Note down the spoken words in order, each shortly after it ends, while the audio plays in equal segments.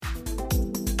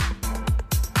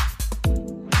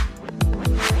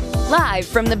Live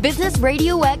from the Business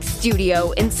Radio X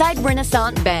studio inside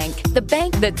Renaissance Bank, the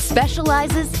bank that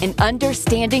specializes in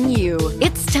understanding you.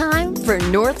 It's time for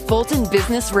North Fulton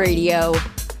Business Radio.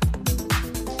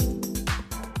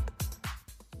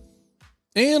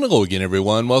 And hello again,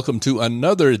 everyone. Welcome to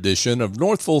another edition of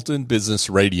North Fulton Business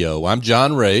Radio. I'm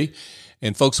John Ray,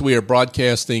 and folks, we are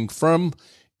broadcasting from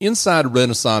inside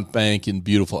Renaissance Bank in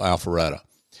beautiful Alpharetta.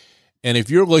 And if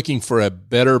you're looking for a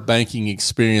better banking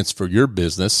experience for your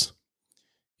business,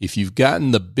 if you've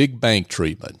gotten the big bank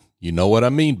treatment, you know what I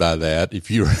mean by that. If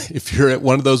you're at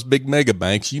one of those big mega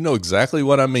banks, you know exactly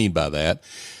what I mean by that.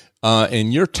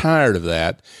 And you're tired of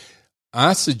that,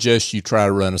 I suggest you try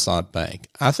Renaissance Bank.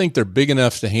 I think they're big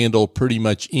enough to handle pretty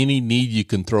much any need you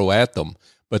can throw at them,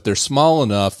 but they're small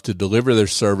enough to deliver their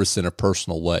service in a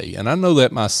personal way. And I know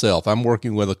that myself. I'm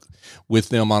working with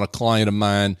them on a client of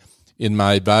mine in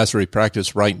my advisory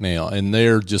practice right now, and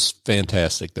they're just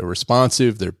fantastic. They're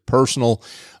responsive, they're personal,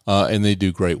 and they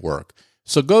do great work.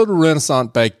 So go to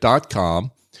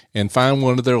renaissancebank.com and find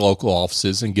one of their local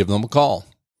offices and give them a call.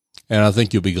 And I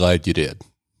think you'll be glad you did.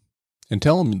 And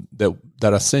tell them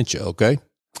that I sent you, okay?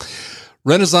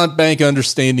 Renaissance Bank,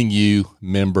 understanding you,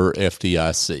 member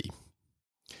FDIC.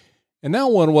 And now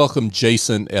I want to welcome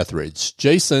Jason Etheridge.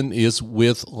 Jason is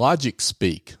with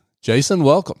LogicSpeak. Jason,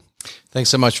 welcome. Thanks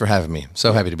so much for having me.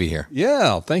 So happy to be here.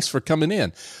 Yeah, thanks for coming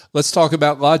in. Let's talk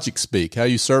about LogicSpeak. How are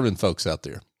you serving folks out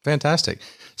there? Fantastic.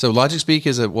 So LogicSpeak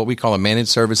is what we call a managed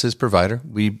services provider.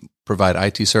 We provide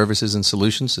IT services and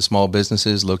solutions to small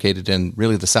businesses located in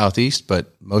really the Southeast,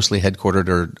 but mostly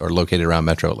headquartered or located around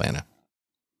Metro Atlanta.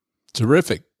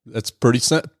 Terrific. That's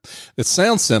it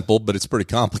sounds simple, but it's pretty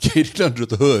complicated under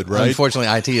the hood, right?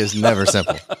 Unfortunately, IT is never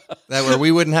simple. That way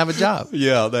we wouldn't have a job.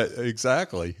 Yeah,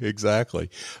 exactly.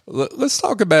 Let's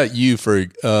talk about you for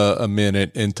a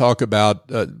minute and talk about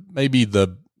maybe a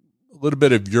little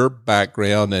bit of your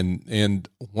background and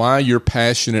why you're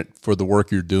passionate for the work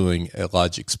you're doing at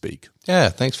LogicSpeak. Yeah,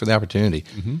 thanks for the opportunity.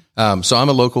 Mm-hmm. So I'm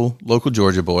a local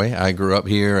Georgia boy. I grew up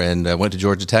here and went to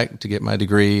Georgia Tech to get my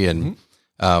degree and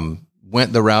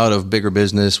went the route of bigger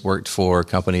business, worked for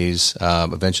companies,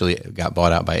 eventually got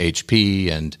bought out by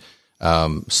HP and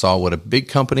saw what a big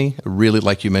company, really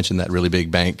like you mentioned, that really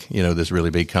big bank, this really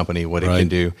big company, what it can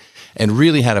do. And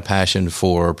really had a passion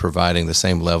for providing the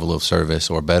same level of service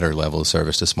or better level of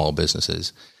service to small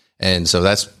businesses. And so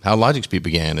that's how LogicSpeak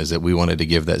began, is that we wanted to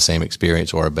give that same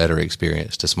experience or a better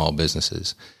experience to small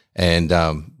businesses. And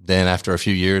then after a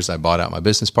few years, I bought out my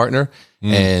business partner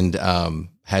and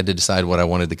had to decide what I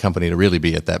wanted the company to really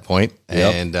be at that point.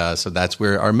 Yep. And so that's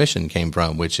where our mission came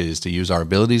from, which is to use our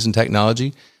abilities and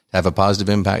technology to have a positive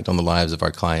impact on the lives of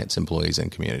our clients, employees,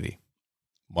 and community.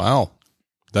 Wow.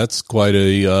 That's quite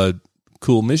a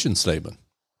cool mission statement.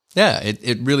 Yeah,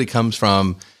 it really comes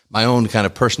from my own kind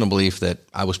of personal belief that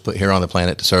I was put here on the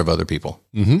planet to serve other people.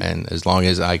 Mm-hmm. And as long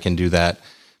as I can do that,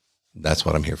 that's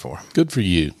what I'm here for. Good for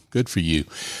you.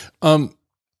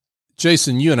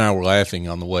 Jason, you and I were laughing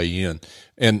on the way in.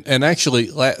 And actually,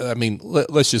 I mean,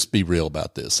 let's just be real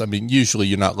about this. I mean, usually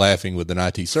you're not laughing with an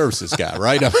IT services guy,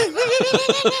 right? I mean,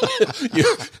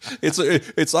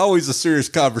 it's always a serious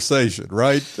conversation,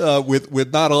 right?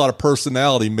 With not a lot of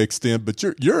personality mixed in, but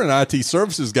you're an IT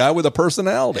services guy with a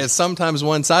personality. It's sometimes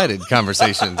one-sided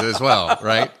conversations as well,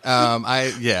 right?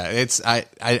 I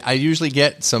usually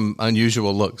get some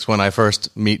unusual looks when I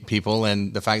first meet people,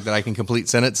 and the fact that I can complete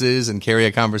sentences and carry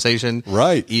a conversation,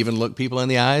 right? Even look people in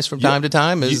the eyes from time to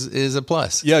time is a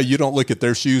plus. Yeah, you don't look at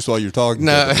their shoes while you're talking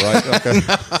to them, right? Okay.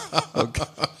 Okay.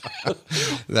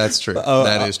 That's true.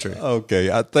 That is true.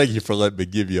 Okay. I thank you for letting me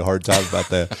give you a hard time about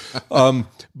that.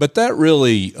 But that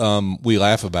really, we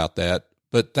laugh about that,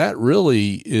 but that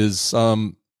really is,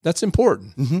 that's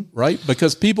important, right?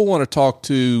 Because people want to talk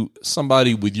to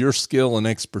somebody with your skill and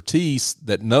expertise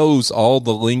that knows all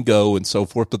the lingo and so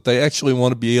forth, but they actually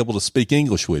want to be able to speak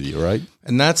English with you, right?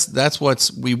 And that's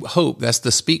we hope, that's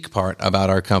the speak part about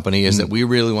our company, is that we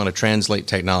really want to translate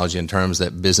technology in terms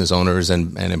that business owners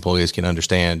and employees can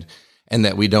understand, and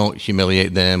that we don't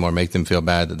humiliate them or make them feel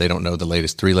bad that they don't know the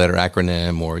latest 3-letter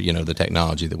acronym or, the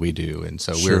technology that we do. And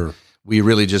so we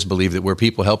really just believe that we're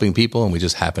people helping people, and we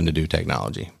just happen to do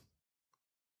technology.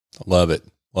 Love it.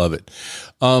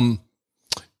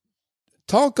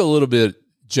 Talk a little bit,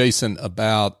 Jason,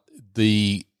 about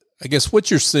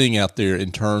what you're seeing out there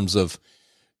in terms of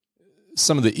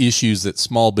some of the issues that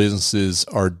small businesses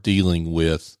are dealing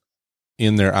with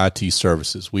in their IT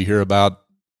services. We hear about,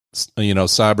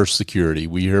 cybersecurity.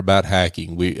 We hear about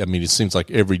hacking. It seems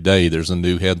like every day there's a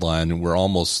new headline, and we're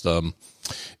almost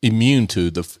immune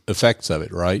to the effects of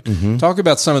it, right? Mm-hmm. Talk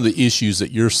about some of the issues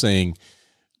that you're seeing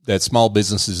that small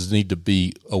businesses need to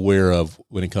be aware of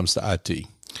when it comes to IT?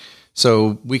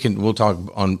 So we'll talk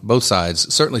on both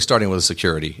sides, certainly starting with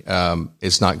security.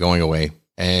 It's not going away.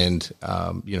 And,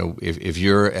 if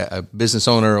you're a business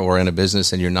owner or in a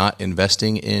business and you're not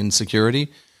investing in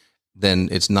security, then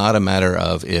it's not a matter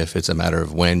of if, it's a matter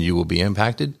of when you will be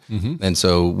impacted. Mm-hmm. And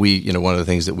so one of the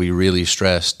things that we really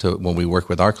stress when we work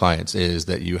with our clients is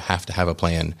that you have to have a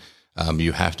plan.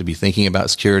 You have to be thinking about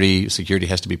security. Security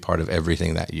has to be part of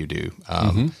everything that you do.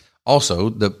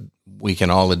 Also, we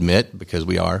can all admit, because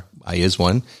I is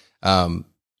one,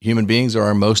 human beings are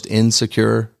our most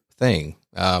insecure thing.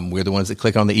 We're the ones that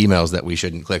click on the emails that we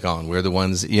shouldn't click on. We're the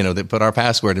ones, that put our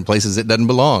password in places it doesn't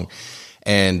belong.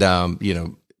 And,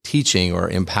 teaching or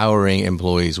empowering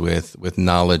employees with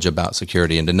knowledge about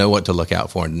security and to know what to look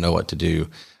out for and to know what to do,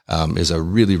 is a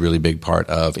really, really big part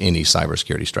of any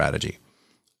cybersecurity strategy.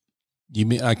 You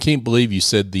mean, I can't believe you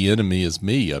said the enemy is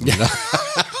me. I mean,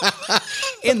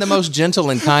 in the most gentle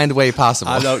and kind way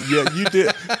possible. I know. Yeah, you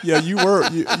did. Yeah, you were.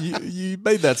 You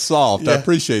made that soft. Yeah. I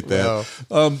appreciate that.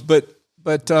 Well.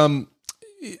 But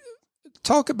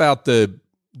talk about the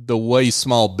way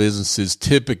small businesses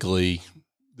typically.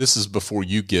 This is before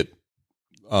you get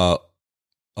a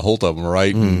hold of them,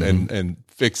 right, mm-hmm. and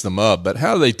fix them up. But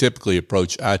how do they typically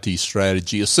approach IT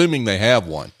strategy, assuming they have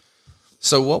one?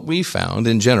 So what we found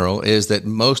in general is that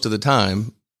most of the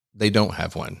time they don't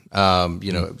have one.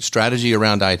 Strategy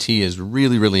around IT is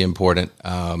really, really important.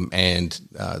 And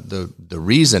the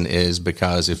reason is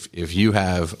because if you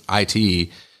have IT,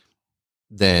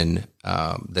 then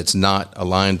that's not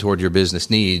aligned toward your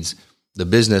business needs, the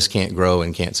business can't grow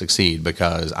and can't succeed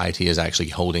because IT is actually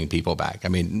holding people back. I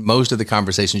mean, most of the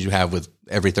conversations you have with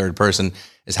every third person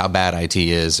is how bad IT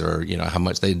is, or, how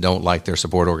much they don't like their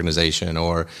support organization,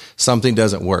 or something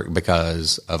doesn't work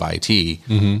because of IT.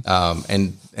 Mm-hmm.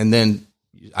 And then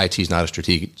IT is not a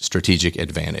strategic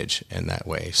advantage in that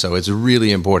way. So it's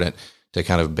really important to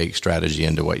kind of bake strategy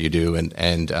into what you do.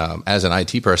 And as an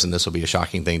IT person, this will be a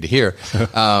shocking thing to hear.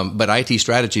 But IT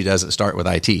strategy doesn't start with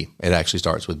IT. It actually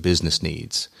starts with business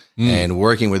needs and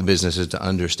working with businesses to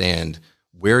understand,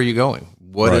 where are you going?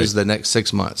 What is the next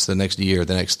 6 months, the next year,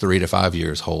 the next 3 to 5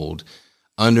 years hold?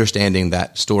 Understanding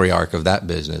that story arc of that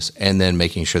business, and then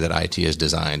making sure that IT is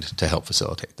designed to help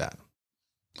facilitate that.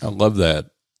 I love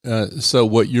that. So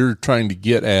what you're trying to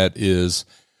get at is,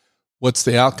 what's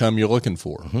the outcome you're looking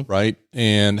for, mm-hmm. right?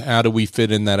 And how do we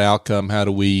fit in that outcome? How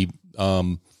do we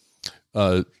truncate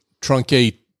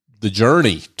the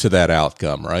journey to that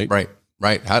outcome, right?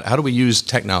 Right. How do we use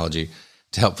technology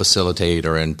to help facilitate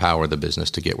or empower the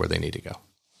business to get where they need to go?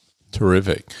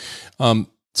 Terrific.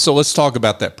 So let's talk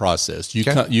about that process.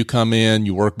 You come in,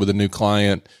 you work with a new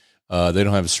client, they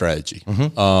don't have a strategy.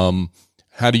 Mm-hmm.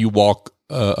 How do you walk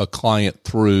a client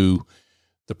through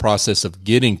the process of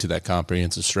getting to that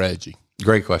comprehensive strategy?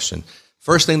 Great question.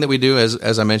 First thing that we do,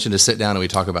 as I mentioned, is sit down and we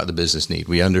talk about the business need.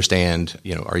 We understand,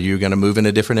 are you going to move in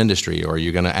a different industry, or are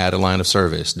you going to add a line of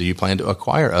service? Do you plan to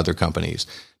acquire other companies?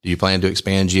 Do you plan to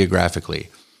expand geographically?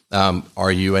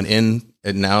 Are you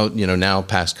now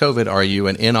past COVID, are you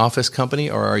an in-office company,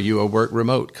 or are you a work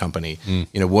remote company?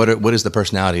 What is the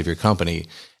personality of your company?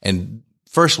 And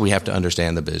first, we have to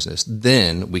understand the business.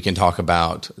 Then we can talk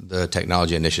about the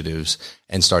technology initiatives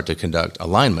and start to conduct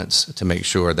alignments to make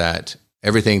sure that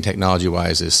everything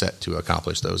technology-wise is set to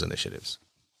accomplish those initiatives.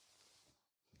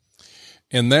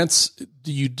 And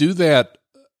do you do that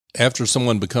after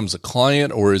someone becomes a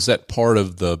client, or is that part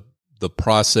of the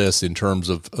process in terms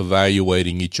of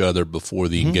evaluating each other before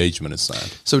the mm-hmm. engagement is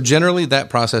signed? So generally that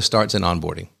process starts in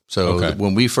onboarding. So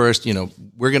when we first,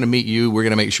 we're going to meet you, we're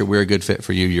going to make sure we're a good fit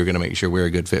for you. You're going to make sure we're a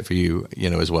good fit for you,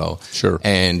 as well. Sure.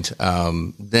 And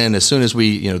then as soon as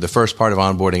we, the first part of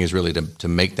onboarding is really to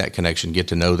make that connection, get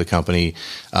to know the company.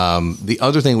 The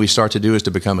other thing we start to do is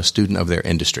to become a student of their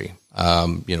industry.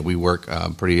 We work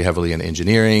pretty heavily in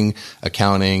engineering,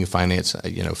 accounting, finance,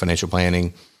 financial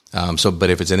planning. But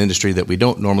if it's an industry that we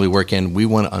don't normally work in, we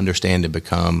want to understand and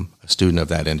become a student of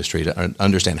that industry, to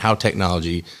understand how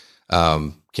technology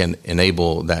can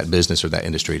enable that business or that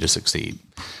industry to succeed.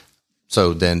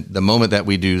 So then the moment that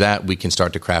we do that, we can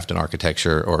start to craft an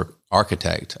architecture or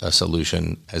architect a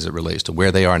solution as it relates to where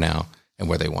they are now and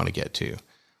where they want to get to.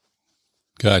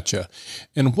 Gotcha.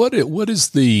 And what is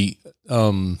the,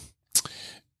 I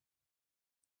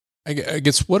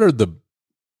guess, what are the,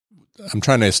 I'm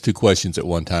trying to ask two questions at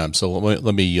one time. So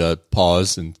let me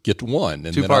pause and get to one,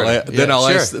 and then I'll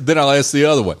ask the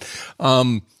other one.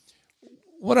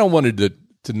 What I wanted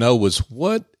to know was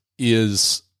what are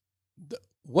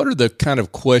the kind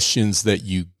of questions that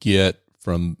you get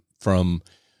from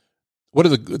what are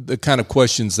the kind of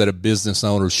questions that a business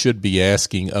owner should be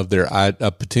asking of their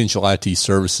a potential IT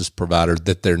services provider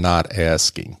that they're not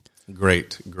asking?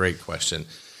 Great question.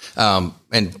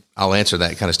 And I'll answer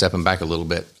that kind of stepping back a little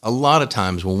bit. A lot of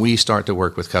times when we start to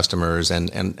work with customers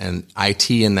and IT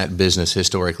in that business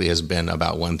historically has been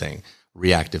about one thing,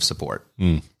 reactive support.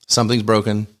 Something's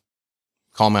broken,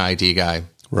 call my IT guy,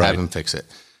 have him fix it.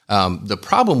 The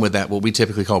problem with that, what we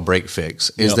typically call break fix,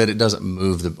 is that it doesn't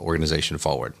move the organization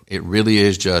forward. It really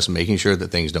is just making sure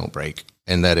that things don't break,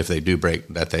 and that if they do break,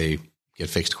 that they get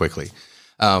fixed quickly.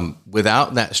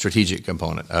 Without that strategic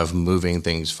component of moving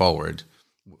things forward,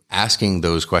 asking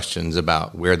those questions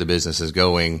about where the business is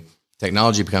going,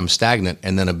 technology becomes stagnant,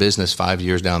 and then a business 5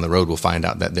 years down the road will find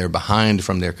out that they're behind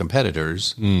from their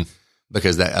competitors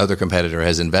because that other competitor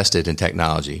has invested in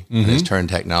technology and has turned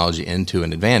technology into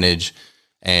an advantage,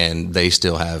 and they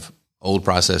still have old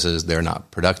processes. They're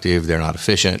not productive. They're not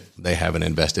efficient. They haven't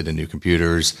invested in new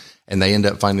computers, and they end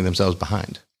up finding themselves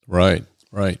behind. Right.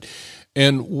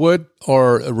 And what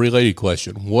are a related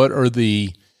question? What are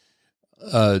the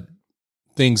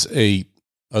things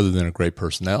other than a great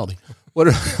personality? What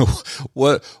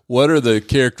are the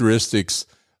characteristics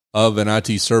of an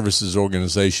IT services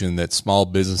organization that small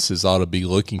businesses ought to be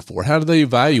looking for? How do they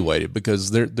evaluate it?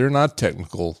 Because they're not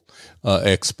technical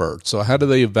experts. So how do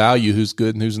they evaluate who's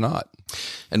good and who's not?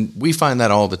 And we find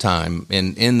that all the time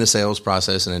in the sales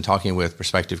process and in talking with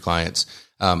prospective clients.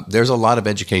 There's a lot of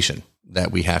education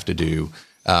that we have to do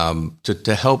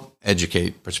to help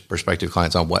educate prospective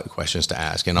clients on what questions to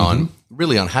ask and on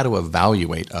how to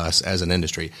evaluate us as an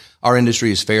industry. Our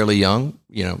industry is fairly young.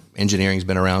 Engineering's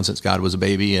been around since God was a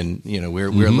baby, and we're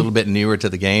a little bit newer to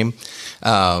the game.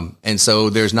 And so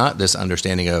there's not this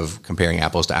understanding of comparing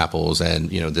apples to apples. And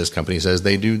this company says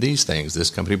they do these things. This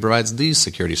company provides these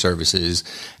security services.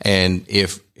 And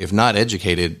if not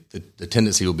educated, the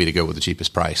tendency will be to go with the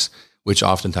cheapest price, which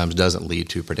oftentimes doesn't lead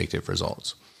to predictive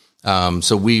results.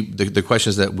 So the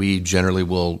questions that we generally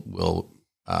will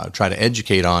try to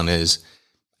educate on is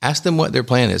ask them what their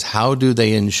plan is. How do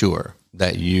they ensure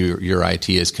that your IT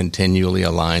is continually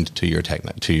aligned to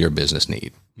your business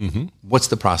need? What's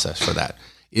the process for that?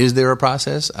 Is there a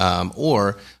process?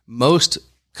 Or most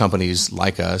companies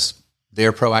like us,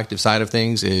 their proactive side of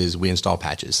things is we install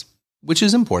patches, which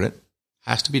is important.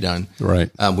 Has to be done.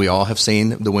 Right. We all have seen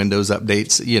the Windows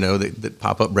updates, that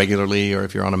pop up regularly, or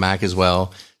if you're on a Mac as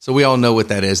well. So we all know what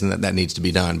that is and that needs to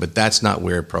be done. But that's not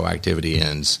where proactivity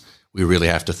ends. We really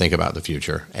have to think about the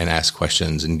future and ask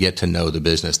questions and get to know the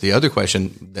business. The other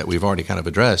question that we've already kind of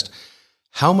addressed,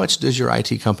 how much does your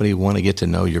IT company want to get to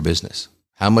know your business?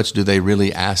 How much do they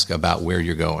really ask about where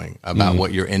you're going, about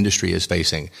what your industry is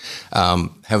facing?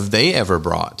 Have they ever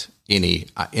brought any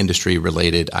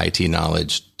industry-related IT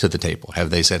knowledge to the table? Have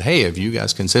they said, hey, have you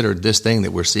guys considered this thing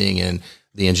that we're seeing in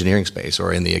the engineering space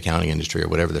or in the accounting industry or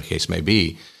whatever the case may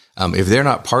be? If they're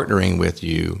not partnering with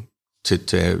you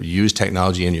to use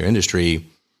technology in your industry,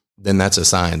 then that's a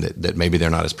sign that maybe they're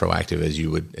not as proactive as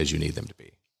you need them to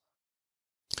be.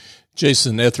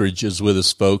 Jason Etheridge is with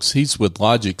us, folks. He's with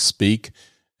LogicSpeak,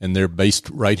 and they're based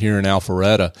right here in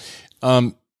Alpharetta.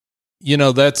 I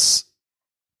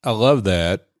love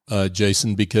that.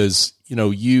 Jason, because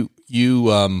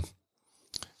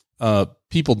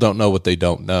people don't know what they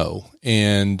don't know,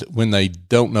 and when they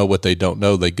don't know what they don't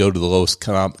know, they go to the lowest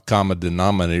common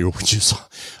denominator, which is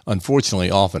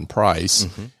unfortunately often price.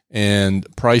 And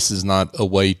price is not a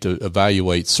way to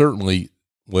evaluate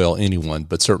anyone,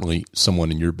 but certainly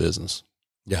someone in your business.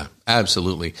 Yeah,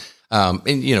 absolutely.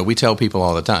 And we tell people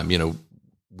all the time, we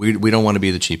don't want to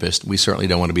be the cheapest. We certainly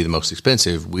don't want to be the most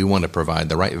expensive. We want to provide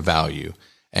the right value.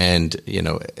 And,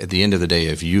 at the end of the day,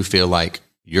 if you feel like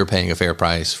you're paying a fair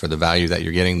price for the value that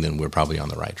you're getting, then we're probably on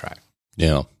the right track.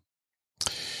 Yeah.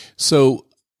 So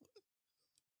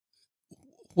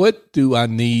what do I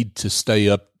need to stay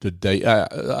up to date?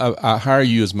 I hire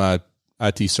you as my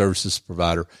IT services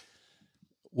provider.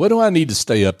 What do I need to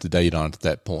stay up to date on at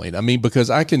that point? I mean, because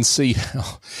I can see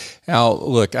how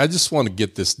look, I just want to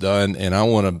get this done, and I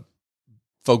want to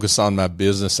focus on my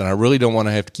business, and I really don't want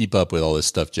to have to keep up with all this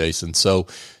stuff, Jason. So,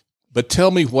 but tell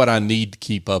me what I need to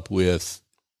keep up with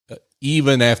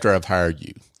even after I've hired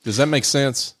you. Does that make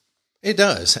sense? It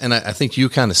does. And I think you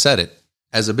kind of said it.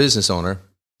 As a business owner,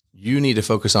 you need to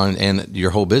focus on, and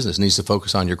your whole business needs to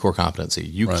focus on your core competency.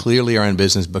 You clearly are in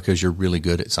business because you're really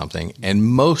good at something. And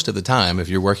most of the time, if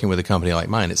you're working with a company like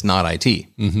mine, it's not IT.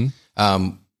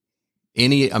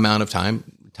 Any amount of time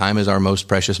is our most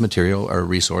precious material or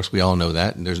resource. We all know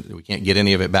that, and we can't get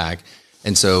any of it back.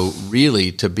 And so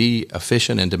really, to be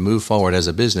efficient and to move forward as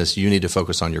a business, you need to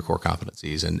focus on your core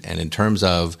competencies. And in terms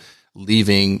of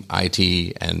leaving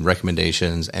IT and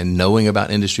recommendations and knowing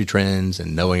about industry trends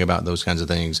and knowing about those kinds of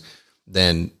things,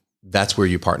 then that's where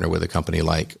you partner with a company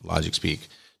like LogicSpeak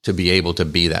to be able to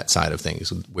be that side of things,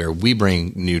 where we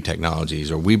bring new technologies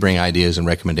or we bring ideas and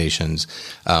recommendations.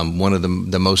 One of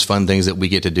the most fun things that we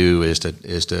get to do is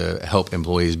to help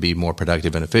employees be more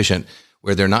productive and efficient,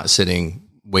 where they're not sitting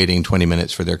waiting 20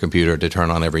 minutes for their computer to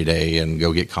turn on every day and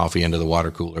go get coffee into the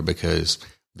water cooler because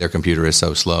their computer is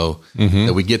so slow,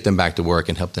 that we get them back to work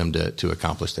and help them to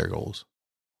accomplish their goals.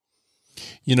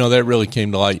 You know, that really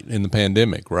came to light in the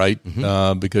pandemic, right?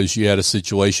 Because you had a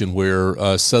situation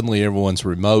where suddenly everyone's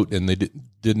remote and they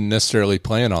didn't necessarily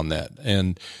plan on that.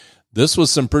 And this was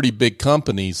some pretty big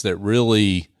companies that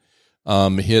really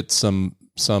hit some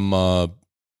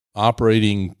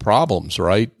operating problems,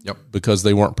 right? Yep. Because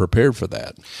they weren't prepared for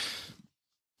that.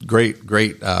 Great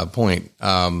point.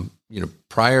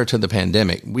 Prior to the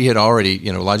pandemic, we had already,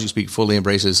 LogicSpeak fully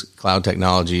embraces cloud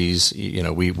technologies.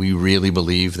 We really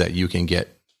believe that you can get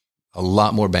a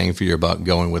lot more bang for your buck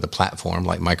going with a platform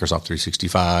like Microsoft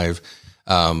 365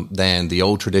 than the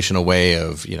old traditional way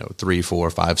of, 3, 4,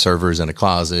 5 servers in a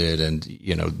closet. And,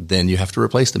 then you have to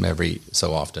replace them every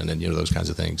so often and, those kinds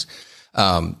of things.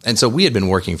 And so we had been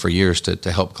working for years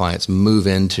to help clients move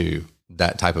into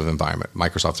that type of environment,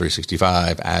 Microsoft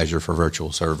 365, Azure for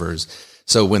virtual servers.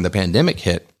 So when the pandemic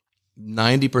hit,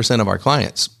 90% of our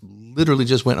clients literally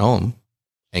just went home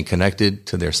and connected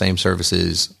to their same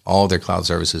services, all their cloud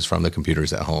services from the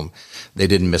computers at home. They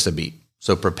didn't miss a beat.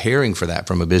 So preparing for that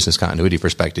from a business continuity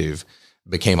perspective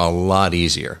became a lot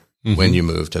easier when you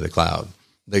move to the cloud.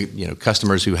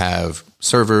 Customers who have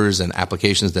servers and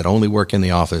applications that only work in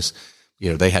the office,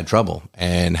 they had trouble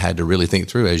and had to really think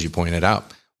through, as you pointed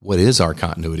out, what is our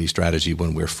continuity strategy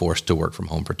when we're forced to work from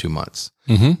home for 2 months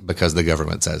because the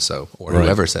government says so or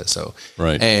whoever says so.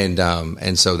 Right.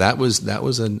 And so that was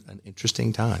an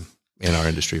interesting time in our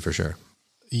industry for sure.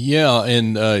 Yeah.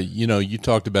 And, you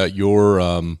talked about your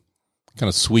kind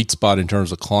of sweet spot in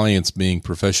terms of clients being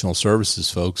professional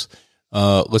services folks.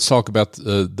 Let's talk about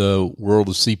the world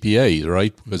of CPAs,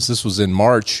 right? Because this was in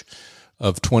March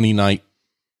of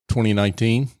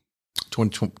 2019.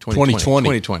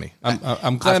 2020.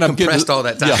 I'm glad I'm compressed all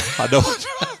that time. Yeah, I know.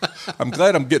 I'm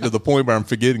glad I'm getting to the point where I'm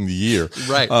forgetting the year.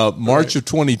 Right. March of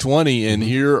 2020, and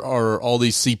here are all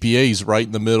these CPAs right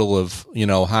in the middle of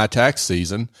high tax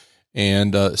season,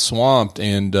 and swamped.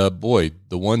 And boy,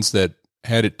 the ones that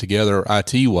had it together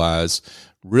IT wise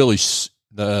really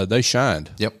they shined.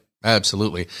 Yep.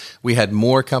 Absolutely. We had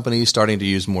more companies starting to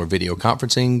use more video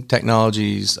conferencing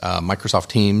technologies. Microsoft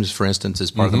Teams, for instance,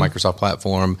 is part of the Microsoft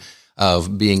platform,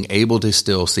 of being able to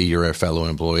still see your fellow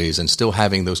employees and still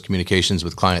having those communications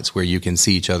with clients where you can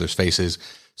see each other's faces.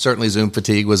 Certainly Zoom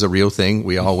fatigue was a real thing.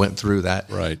 We all went through that.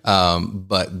 Right.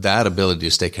 But that ability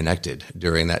to stay connected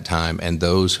during that time, and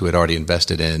those who had already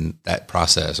invested in that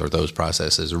process or those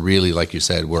processes really, like you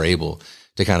said, were able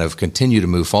to kind of continue to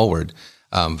move forward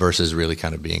versus really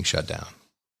kind of being shut down.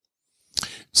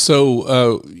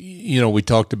 So, we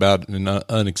talked about an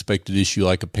unexpected issue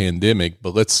like a pandemic,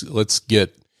 but let's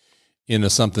get into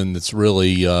something that's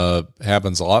really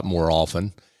happens a lot more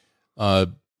often.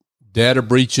 Data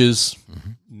breaches,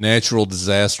 natural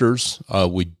disasters.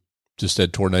 We just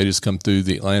had tornadoes come through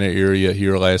the Atlanta area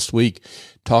here last week.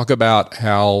 Talk about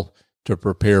how to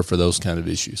prepare for those kind of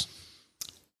issues.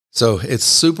 So it's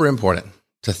super important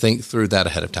to think through that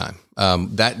ahead of time.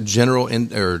 That general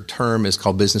term is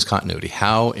called business continuity.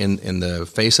 How in the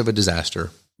face of a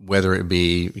disaster, whether it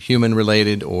be human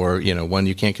related or one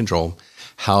you can't control,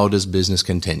 how does business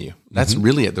continue? That's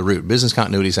really at the root. Business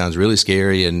continuity sounds really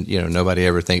scary, and nobody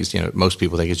ever thinks. Most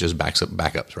people think it's just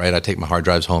backups, right? I take my hard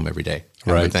drives home every day,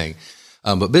 everything.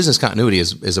 But business continuity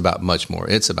is about much more.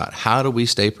 It's about how do we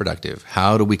stay productive?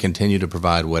 How do we continue to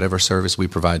provide whatever service we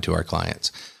provide to our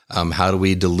clients? How do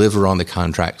we deliver on the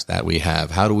contracts that we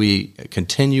have? How do we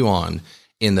continue on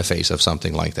in the face of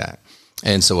something like that?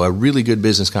 And so a really good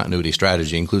business continuity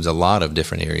strategy includes a lot of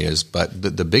different areas, but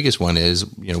the biggest one is,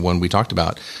 one we talked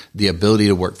about, the ability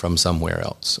to work from somewhere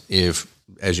else. If,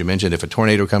 as you mentioned, if a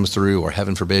tornado comes through or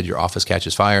heaven forbid your office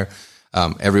catches fire,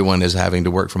 everyone is having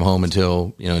to work from home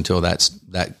until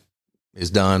that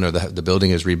is done or the building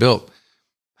is rebuilt.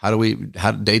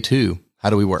 Day 2,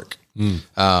 how do we work?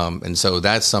 And so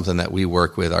that's something that we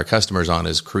work with our customers on,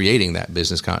 is creating that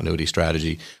business continuity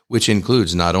strategy, which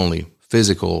includes not only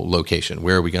physical location,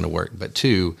 where are we going to work, but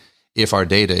 2, if our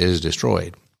data is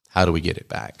destroyed, how do we get it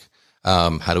back?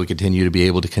 How do we continue to be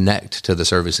able to connect to the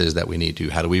services that we need to?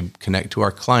 How do we connect to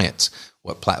our clients?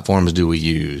 What platforms do we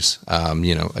use?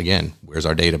 Again, where's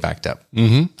our data backed up?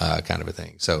 Kind of a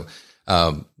thing. So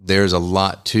There's a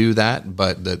lot to that,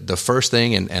 but the first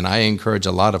thing, and I encourage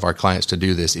a lot of our clients to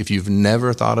do this, if you've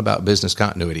never thought about business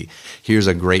continuity, here's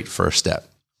a great first step.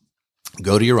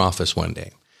 Go to your office one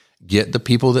day, get the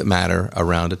people that matter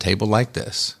around a table like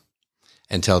this,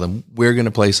 and tell them, we're going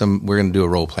to do a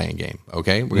role-playing game,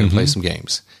 okay? We're going to play some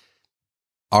games.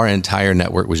 Our entire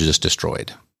network was just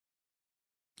destroyed.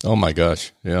 Oh my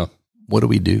gosh, yeah. What do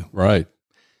we do? Right.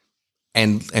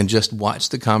 And just watch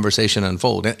the conversation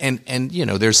unfold. And you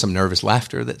know, there's some nervous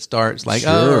laughter that starts like,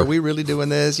 Sure. oh, are we really doing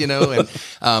this? You know,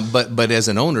 and, but as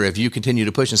an owner, if you continue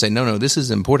to push and say, no, this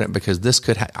is important because this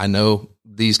could, I know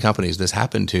these companies this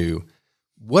happened to,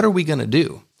 what are we going to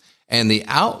do? And the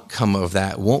outcome of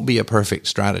that won't be a perfect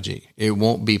strategy. It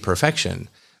won't be perfection,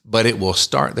 but it will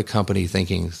start the company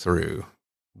thinking through,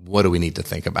 what do we need to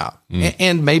think about?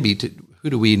 And maybe who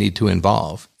do we need to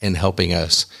involve in helping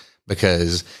us?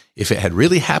 Because if it had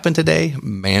really happened today,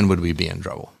 man, would we be in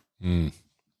trouble.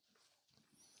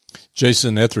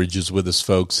 Jason Etheridge is with us,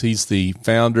 folks. He's the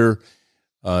founder,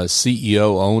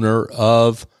 CEO, owner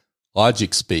of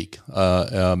LogicSpeak,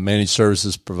 a managed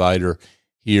services provider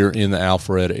here in the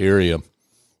Alpharetta area.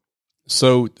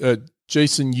 So,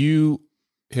 Jason, you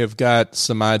have got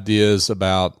some ideas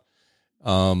about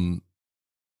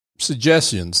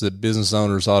suggestions that business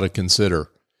owners ought to consider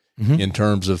in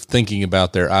terms of thinking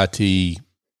about their IT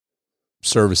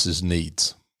services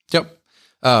needs. Yep.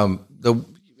 And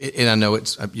I know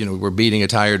it's, we're beating a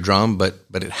tired drum, but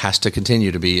it has to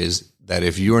continue to be is that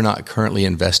if you are not currently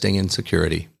investing in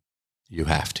security, you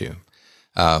have to.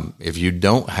 If you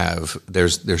don't have,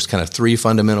 there's kind of three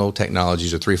fundamental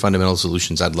technologies or three fundamental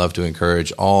solutions I'd love to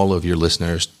encourage all of your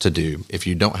listeners to do. If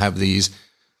you don't have these,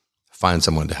 find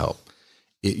someone to help.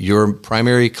 Your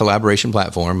primary collaboration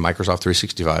platform, Microsoft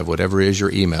 365, whatever is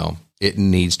your email, it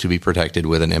needs to be protected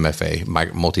with an MFA,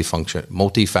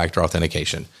 multi-factor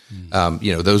authentication.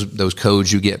 Those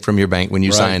codes you get from your bank when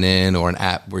you sign in, or an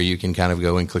app where you can kind of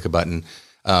go and click a button,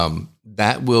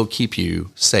 that will keep you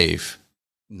safe.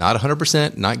 Not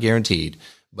 100%, not guaranteed,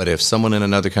 but if someone in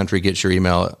another country gets your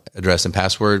email address and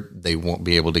password, they won't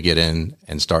be able to get in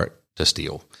and start to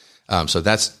steal. So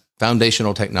that's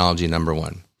foundational technology number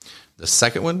one. The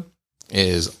second one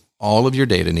is all of your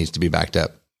data needs to be backed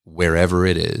up wherever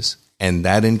it is, and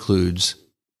that includes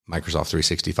Microsoft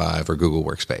 365 or Google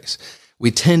Workspace. We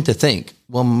tend to think,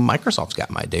 well, Microsoft's got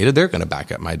my data. They're going to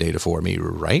back up my data for me,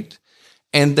 right?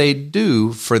 And they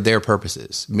do for their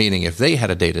purposes, meaning if they had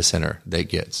a data center that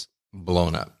gets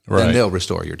blown up, then they'll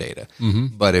restore your data.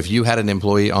 But if you had an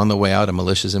employee on the way out, a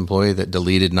malicious employee that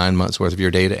deleted 9 months worth of your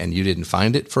data and you didn't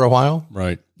find it for a while,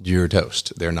 you're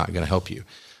toast. They're not going to help you.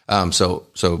 So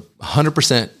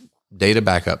 100% data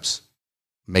backups,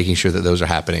 making sure that those are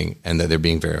happening and that they're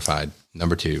being verified.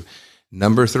 Number two.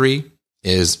 Number three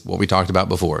is what we talked about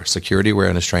before, security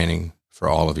awareness training for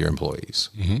all of your employees.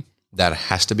 That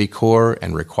has to be core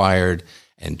and required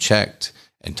and checked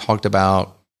and talked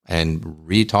about and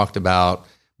re-talked about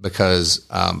because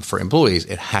for employees,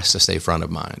 it has to stay front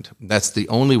of mind. That's the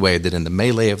only way that in the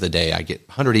melee of the day, I get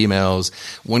 100 emails.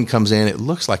 One comes in, it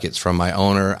looks like it's from my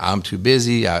owner. I'm too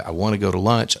busy. I want to go to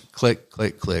lunch. Click,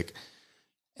 click, click.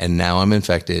 And now I'm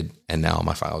infected, and now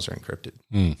my files are encrypted.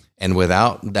 And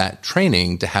without that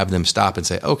training to have them stop and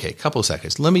say, okay, couple of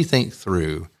seconds, let me think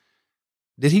through.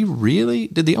 Did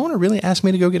the owner really ask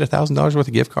me to go get $1,000 worth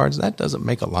of gift cards? That doesn't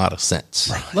make a lot of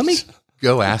sense. Let me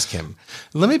go ask him.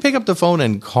 Let me pick up the phone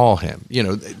and call him.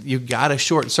 You got to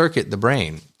short circuit the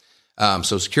brain.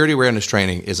 So security awareness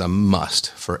training is a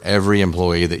must for every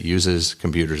employee that uses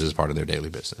computers as part of their daily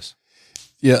business.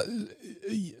 Yeah.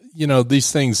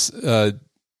 These things,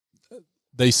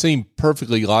 they seem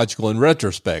perfectly logical in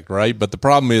retrospect, right? But the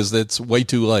problem is that's way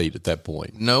too late at that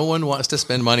point. No one wants to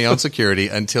spend money on security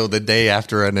until the day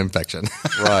after an infection.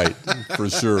 Right, for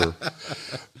sure.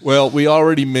 Well, we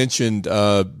already mentioned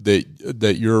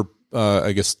that your,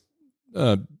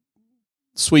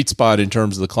 sweet spot in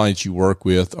terms of the clients you work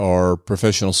with are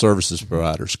professional services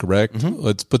providers, correct?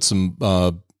 Let's put some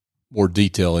more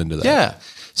detail into that. Yeah.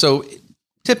 So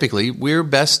typically, we are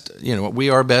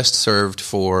best served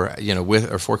for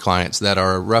for clients that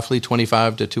are roughly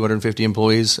 25 to 250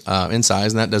 employees in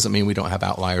size, and that doesn't mean we don't have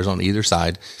outliers on either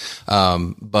side,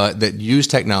 but that use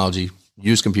technology,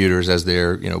 use computers as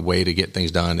their way to get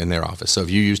things done in their office. So if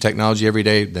you use technology every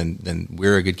day, then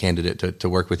we're a good candidate to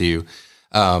work with you.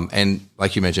 And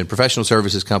like you mentioned, professional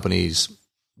services companies,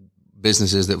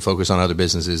 businesses that focus on other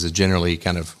businesses is generally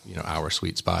kind of our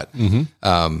sweet spot.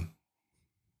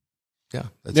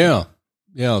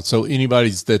 Yeah. So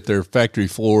anybody's that their factory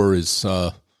floor is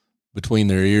between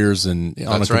their ears and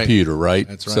on a computer, right?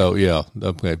 That's right. So yeah,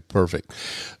 okay, perfect.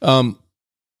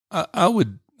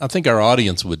 I think our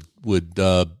audience would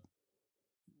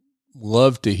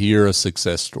love to hear a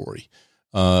success story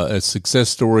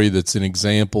that's an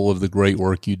example of the great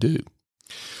work you do.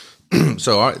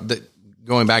 So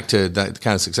going back to that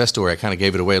kind of success story, I kind of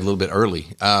gave it away a little bit early.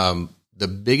 The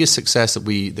biggest success that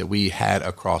we had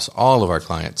across all of our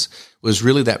clients was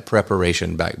really that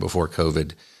preparation back before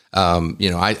COVID.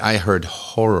 I heard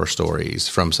horror stories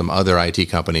from some other IT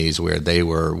companies where they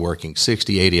were working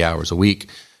 60, 80 hours a week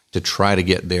to try to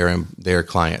get their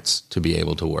clients to be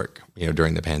able to work,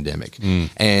 during the pandemic.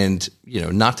 And,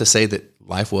 not to say that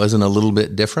life wasn't a little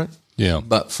bit different,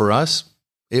 but for us,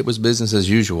 it was business as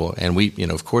usual. And we,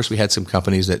 of course, we had some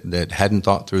companies that hadn't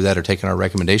thought through that or taken our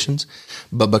recommendations.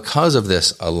 But because of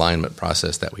this alignment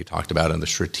process that we talked about and the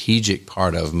strategic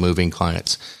part of moving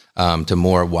clients to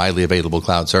more widely available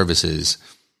cloud services,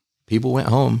 people went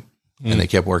home and they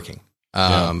kept working.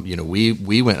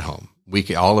 We went home.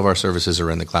 All of our services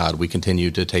are in the cloud. We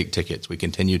continue to take tickets. We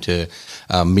continue to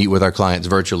meet with our clients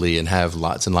virtually and have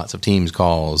lots and lots of Teams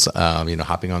calls,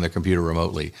 hopping on their computer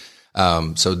remotely.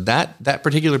 So that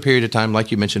particular period of time,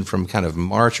 like you mentioned, from kind of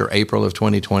March or April of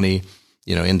 2020,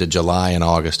 into July and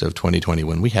August of 2020,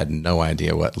 when we had no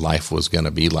idea what life was going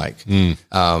to be like,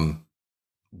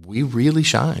 we really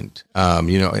shined,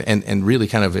 and really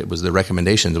kind of, it was the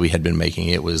recommendations we had been making.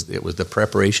 It was the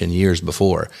preparation years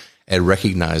before and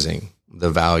recognizing the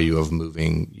value of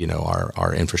moving,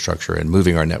 our infrastructure and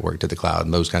moving our network to the cloud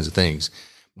and those kinds of things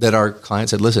that our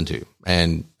clients had listened to.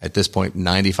 And at this point,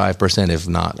 95%, if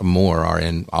not more, are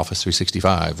in Office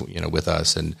 365, with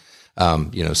us. And,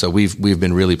 so we've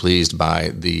been really pleased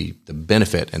by the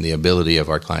benefit and the ability of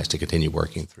our clients to continue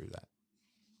working through that.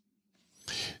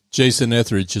 Jason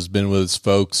Etheridge has been with us,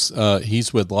 folks.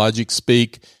 He's with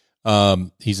LogicSpeak.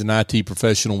 He's an IT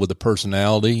professional with a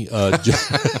personality. I'm going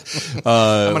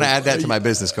to add that to my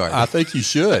business card. I think you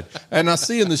should. And I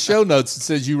see in the show notes, it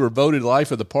says you were voted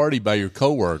life of the party by your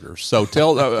coworkers. So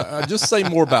just say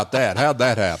more about that. How'd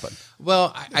that happen?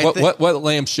 Well, what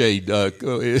lampshade do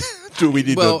we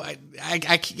need to?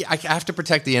 I have to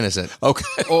protect the innocent. Okay.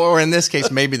 Or in this case,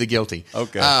 maybe the guilty.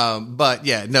 Okay. But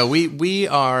yeah, no, we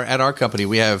are at our company.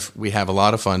 We have a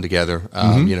lot of fun together.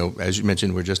 As you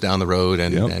mentioned, we're just down the road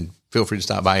and feel free to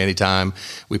stop by anytime.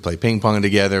 We play ping pong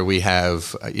together. We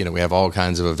have, we have all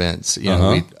kinds of events,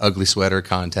 ugly sweater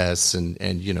contests and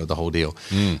the whole deal.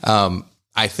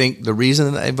 I think the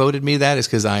reason that they voted me that is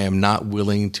because I am not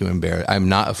I'm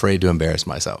not afraid to embarrass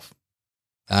myself.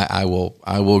 I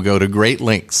will go to great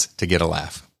lengths to get a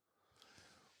laugh.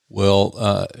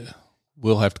 Well,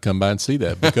 we'll have to come by and see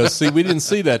that because we didn't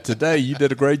see that today. You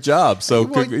did a great job. So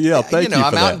thank you for that.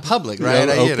 I'm out in public, right?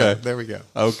 Okay. There we go.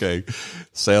 Okay.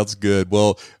 Sounds good.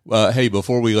 Well, hey,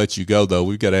 before we let you go though,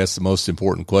 we've got to ask the most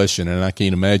important question, and I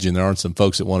can't imagine there aren't some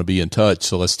folks that want to be in touch.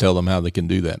 So let's tell them how they can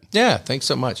do that. Yeah. Thanks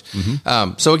so much.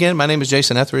 So again, my name is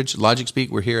Jason Etheridge, LogicSpeak.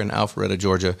 We're here in Alpharetta,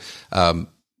 Georgia.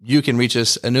 You can reach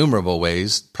us innumerable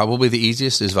ways. Probably the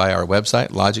easiest is via our website,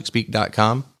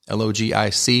 logicspeak.com,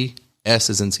 LOGIC,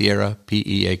 S as in Sierra,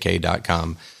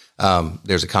 PEAK.com.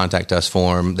 There's a contact us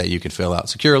form that you can fill out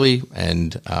securely,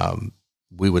 and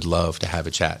we would love to have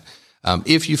a chat.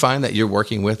 If you find that you're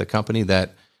working with a company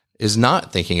that is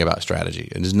not thinking about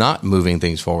strategy and is not moving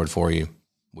things forward for you,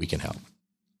 we can help.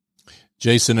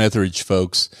 Jason Etheridge,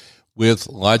 folks, with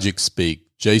LogicSpeak.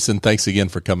 Jason, thanks again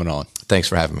for coming on. Thanks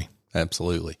for having me.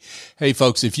 Absolutely. Hey,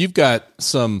 folks, if you've got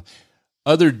some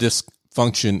other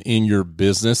dysfunction in your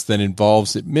business that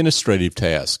involves administrative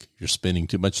tasks, you're spending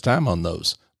too much time on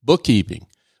those. Bookkeeping.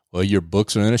 Well, your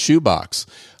books are in a shoebox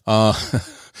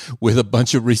with a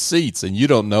bunch of receipts, and you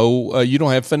don't know, you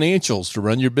don't have financials to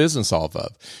run your business off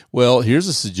of. Well, here's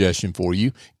a suggestion for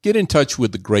you. Get in touch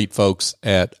with the great folks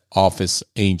at Office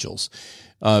Angels.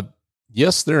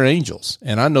 Yes, they're angels,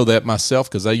 and I know that myself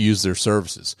because I use their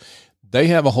services. They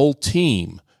have a whole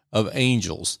team of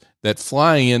angels that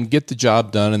fly in, get the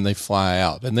job done, and they fly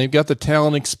out. And they've got the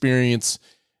talent experience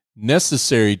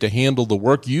necessary to handle the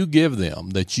work you give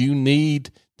them that you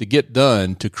need to get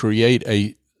done to create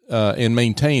and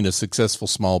maintain a successful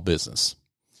small business.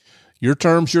 Your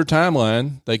terms, your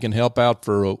timeline. They can help out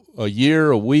for a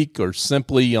year, a week, or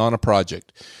simply on a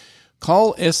project.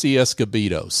 Call SE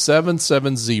Escobedo,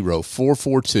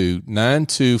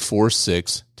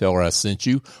 770-442-9246. Tell her I sent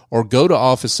you, or go to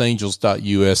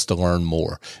officeangels.us to learn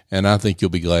more. And I think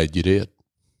you'll be glad you did.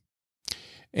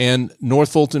 And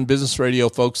North Fulton Business Radio,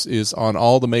 folks, is on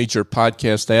all the major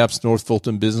podcast apps. North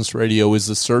Fulton Business Radio is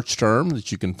the search term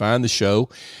that you can find the show.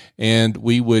 And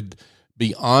we would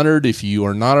be honored if you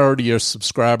are not already a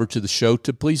subscriber to the show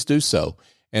to please do so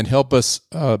and help us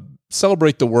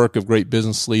celebrate the work of great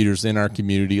business leaders in our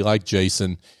community like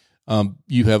Jason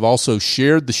You have also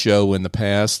shared the show in the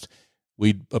past.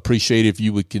 We'd appreciate if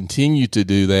you would continue to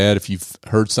do that. If you've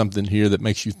heard something here that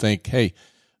makes you think, hey,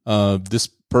 this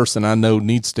person I know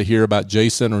needs to hear about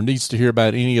Jason or needs to hear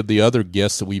about any of the other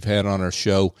guests that we've had on our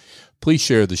show, please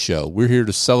share the show. We're here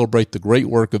to celebrate the great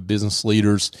work of business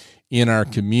leaders in our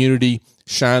community,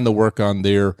 shine the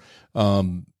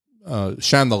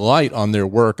light on their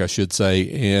work, I should say,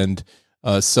 and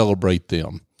celebrate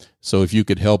them. So if you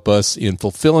could help us in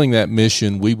fulfilling that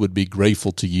mission, we would be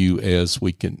grateful to you as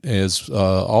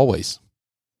always.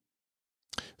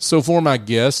 So for my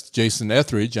guest, Jason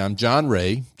Etheridge, I'm John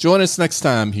Ray. Join us next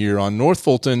time here on North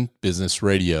Fulton Business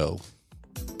Radio.